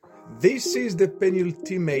This is the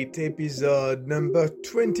penultimate episode number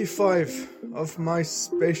 25 of my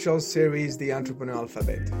special series, The Entrepreneur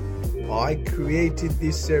Alphabet. I created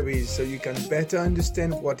this series so you can better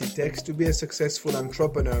understand what it takes to be a successful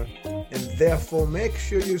entrepreneur and therefore make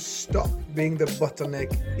sure you stop being the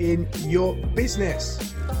bottleneck in your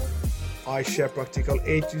business. I share practical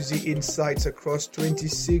A to Z insights across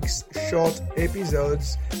 26 short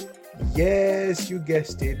episodes. Yes, you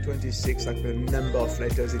guessed it, 26, like the number of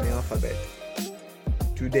letters in the alphabet.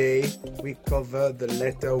 Today, we cover the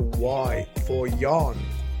letter Y for yarn.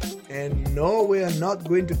 And no, we are not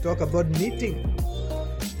going to talk about knitting.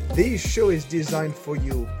 This show is designed for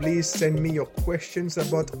you. Please send me your questions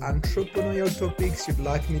about entrepreneurial topics you'd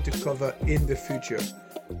like me to cover in the future.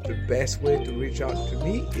 The best way to reach out to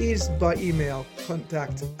me is by email,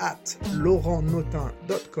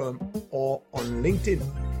 contact@laurentnotin.com or on LinkedIn.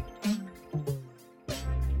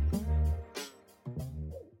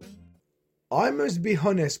 I must be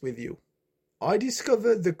honest with you. I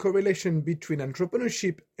discovered the correlation between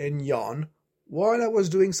entrepreneurship and yarn while I was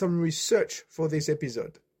doing some research for this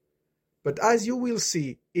episode. But as you will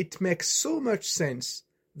see, it makes so much sense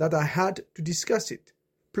that I had to discuss it.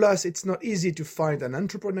 Plus, it's not easy to find an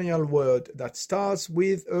entrepreneurial word that starts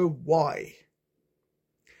with a Y.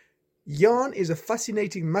 Yarn is a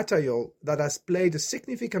fascinating material that has played a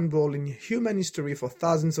significant role in human history for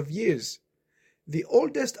thousands of years. The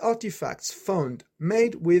oldest artifacts found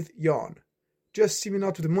made with yarn, just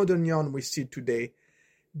similar to the modern yarn we see today,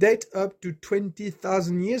 date up to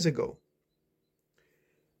 20,000 years ago.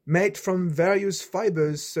 Made from various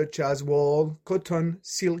fibers such as wool, cotton,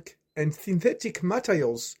 silk, and synthetic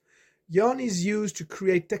materials, yarn is used to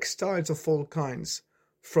create textiles of all kinds,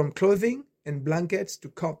 from clothing and blankets to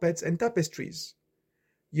carpets and tapestries.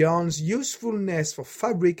 Yarn's usefulness for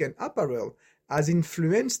fabric and apparel has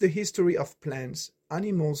influenced the history of plants,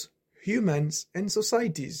 animals, humans, and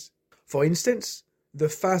societies. For instance, the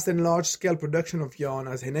fast and large-scale production of yarn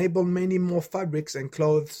has enabled many more fabrics and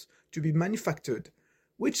clothes to be manufactured,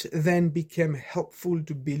 which then became helpful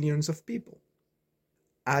to billions of people.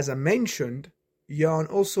 As I mentioned, yarn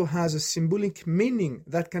also has a symbolic meaning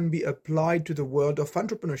that can be applied to the world of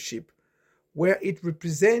entrepreneurship, where it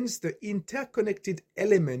represents the interconnected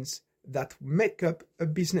elements that make up a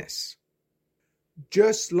business.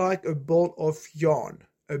 Just like a ball of yarn,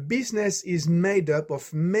 a business is made up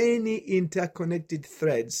of many interconnected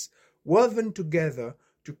threads woven together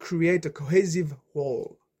to create a cohesive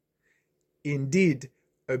whole. Indeed,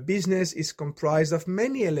 a business is comprised of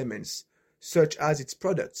many elements, such as its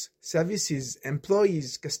products, services,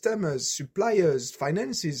 employees, customers, suppliers,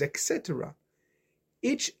 finances, etc.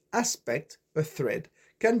 Each aspect, a thread,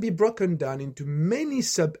 can be broken down into many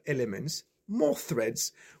sub-elements, more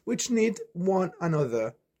threads, which need one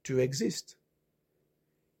another to exist.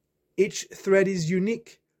 Each thread is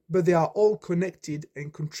unique, but they are all connected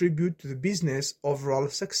and contribute to the business' overall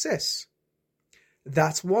success.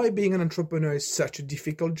 That's why being an entrepreneur is such a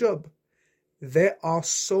difficult job. There are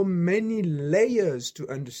so many layers to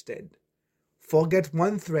understand. Forget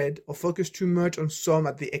one thread or focus too much on some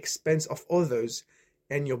at the expense of others,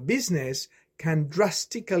 and your business can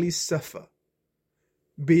drastically suffer.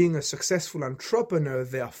 Being a successful entrepreneur,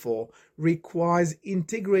 therefore, requires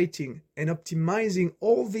integrating and optimizing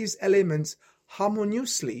all these elements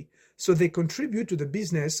harmoniously so they contribute to the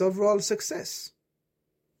business' overall success.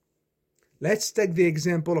 Let's take the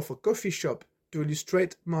example of a coffee shop to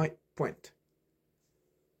illustrate my point.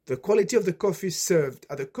 The quality of the coffee served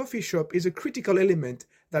at a coffee shop is a critical element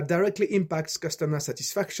that directly impacts customer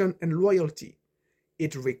satisfaction and loyalty.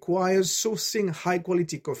 It requires sourcing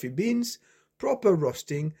high-quality coffee beans, proper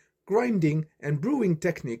roasting, grinding, and brewing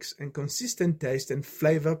techniques, and consistent taste and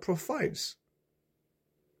flavor profiles.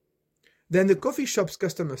 Then the coffee shop's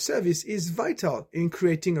customer service is vital in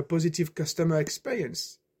creating a positive customer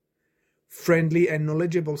experience. Friendly and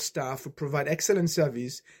knowledgeable staff who provide excellent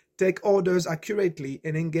service, take orders accurately,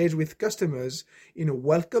 and engage with customers in a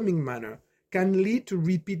welcoming manner can lead to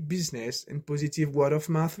repeat business and positive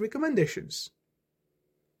word-of-mouth recommendations.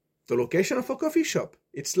 The location of a coffee shop,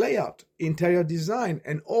 its layout, interior design,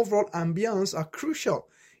 and overall ambiance are crucial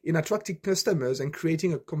in attracting customers and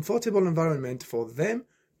creating a comfortable environment for them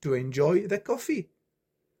to enjoy their coffee.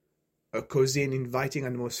 A cozy and inviting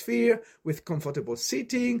atmosphere with comfortable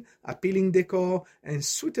seating, appealing decor, and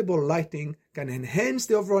suitable lighting can enhance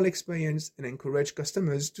the overall experience and encourage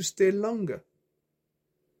customers to stay longer.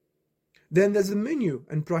 Then there's the menu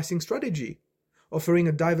and pricing strategy. Offering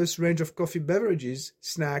a diverse range of coffee beverages,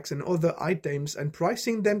 snacks, and other items and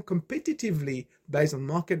pricing them competitively based on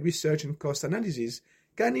market research and cost analysis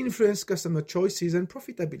can influence customer choices and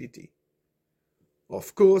profitability.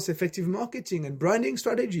 Of course, effective marketing and branding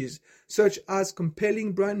strategies, such as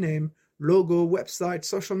compelling brand name, logo, website,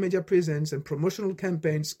 social media presence, and promotional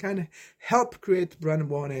campaigns can help create brand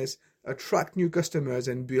awareness, attract new customers,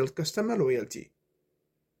 and build customer loyalty.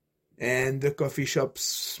 And the coffee shop's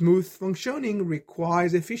smooth functioning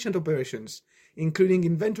requires efficient operations, including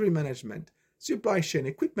inventory management, supply chain,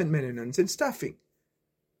 equipment maintenance, and staffing.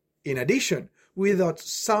 In addition, without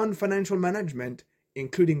sound financial management,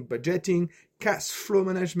 including budgeting, cash flow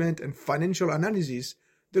management, and financial analysis,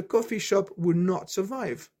 the coffee shop would not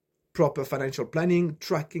survive. Proper financial planning,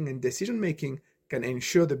 tracking, and decision-making can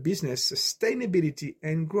ensure the business sustainability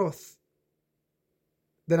and growth.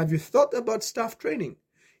 Then have you thought about staff training?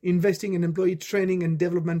 Investing in employee training and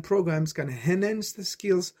development programs can enhance the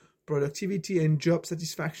skills, productivity, and job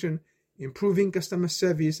satisfaction, improving customer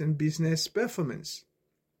service and business performance.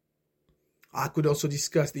 I could also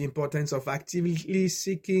discuss the importance of actively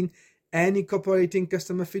seeking and incorporating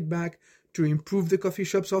customer feedback to improve the coffee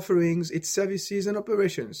shop's offerings, its services, and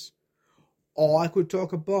operations. Or I could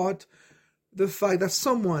talk about the fact that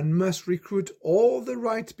someone must recruit all the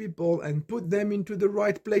right people and put them into the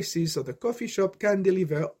right places so the coffee shop can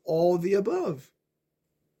deliver all the above.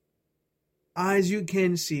 As you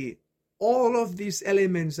can see, all of these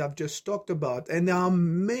elements I've just talked about, and there are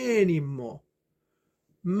many more,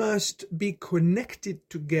 must be connected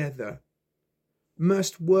together,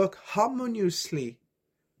 must work harmoniously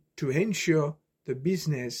to ensure the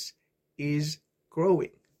business is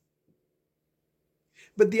growing.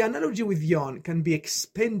 But the analogy with yarn can be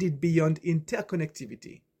expanded beyond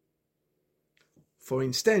interconnectivity. For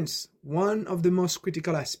instance, one of the most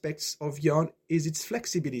critical aspects of yarn is its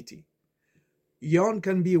flexibility. Yarn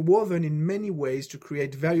can be woven in many ways to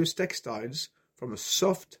create various textiles, from a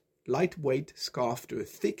soft, lightweight scarf to a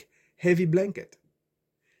thick, heavy blanket.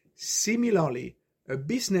 Similarly, a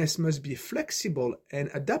business must be flexible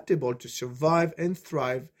and adaptable to survive and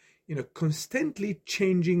thrive in a constantly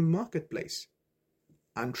changing marketplace.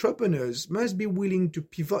 Entrepreneurs must be willing to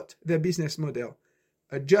pivot their business model,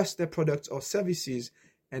 adjust their products or services,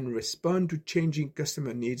 and respond to changing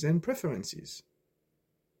customer needs and preferences.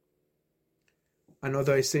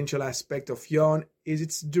 Another essential aspect of yarn is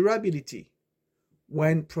its durability.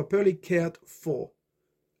 When properly cared for,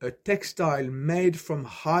 a textile made from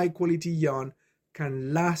high-quality yarn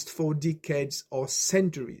can last for decades or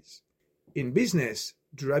centuries. In business,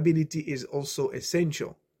 durability is also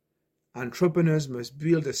essential. Entrepreneurs must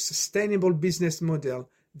build a sustainable business model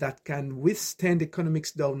that can withstand economic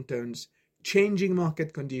downturns, changing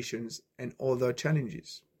market conditions, and other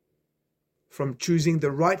challenges. From choosing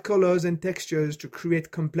the right colors and textures to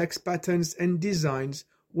create complex patterns and designs,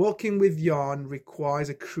 working with yarn requires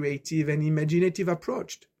a creative and imaginative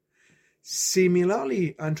approach.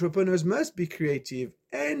 Similarly, entrepreneurs must be creative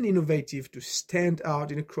and innovative to stand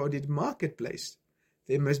out in a crowded marketplace.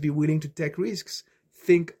 They must be willing to take risks,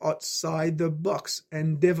 think outside the box,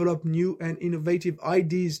 and develop new and innovative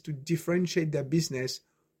ideas to differentiate their business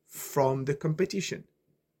from the competition.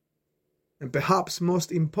 And perhaps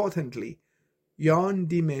most importantly, yarn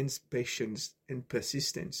demands patience and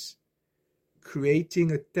persistence.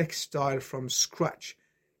 Creating a textile from scratch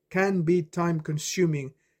can be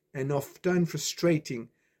time-consuming and often frustrating,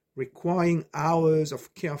 requiring hours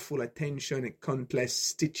of careful attention and countless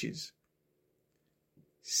stitches.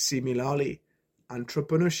 Similarly,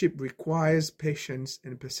 entrepreneurship requires patience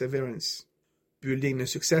and perseverance. Building a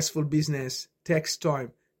successful business takes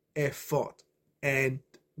time, effort, and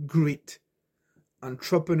grit.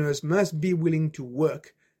 Entrepreneurs must be willing to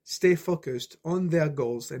work, stay focused on their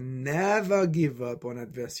goals, and never give up on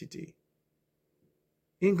adversity.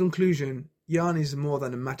 In conclusion, yarn is more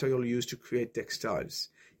than a material used to create textiles.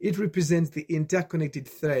 It represents the interconnected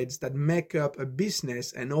threads that make up a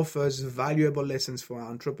business and offers valuable lessons for our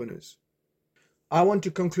entrepreneurs. I want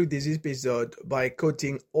to conclude this episode by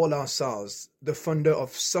quoting Ola Sars, the founder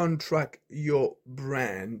of Soundtrack Your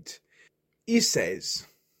Brand. He says,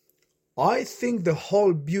 "I think the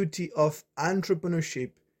whole beauty of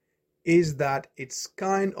entrepreneurship is that it's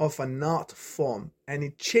kind of an art form and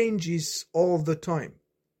it changes all the time.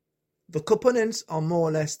 The components are more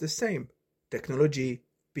or less the same: technology,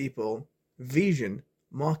 people, vision,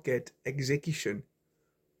 market, execution.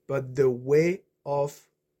 But the way of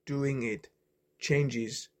doing it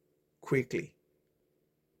changes quickly."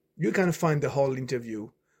 You can find the whole interview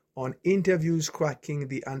on Interviews Cracking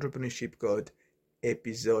the Entrepreneurship Code,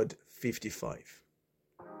 episode 55.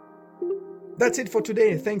 That's it for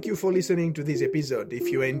today. Thank you for listening to this episode. If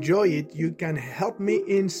you enjoy it, you can help me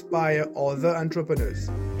inspire other entrepreneurs.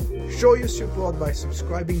 Show your support by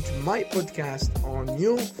subscribing to my podcast on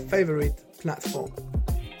your favorite platform.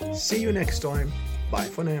 See you next time. Bye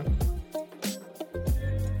for now.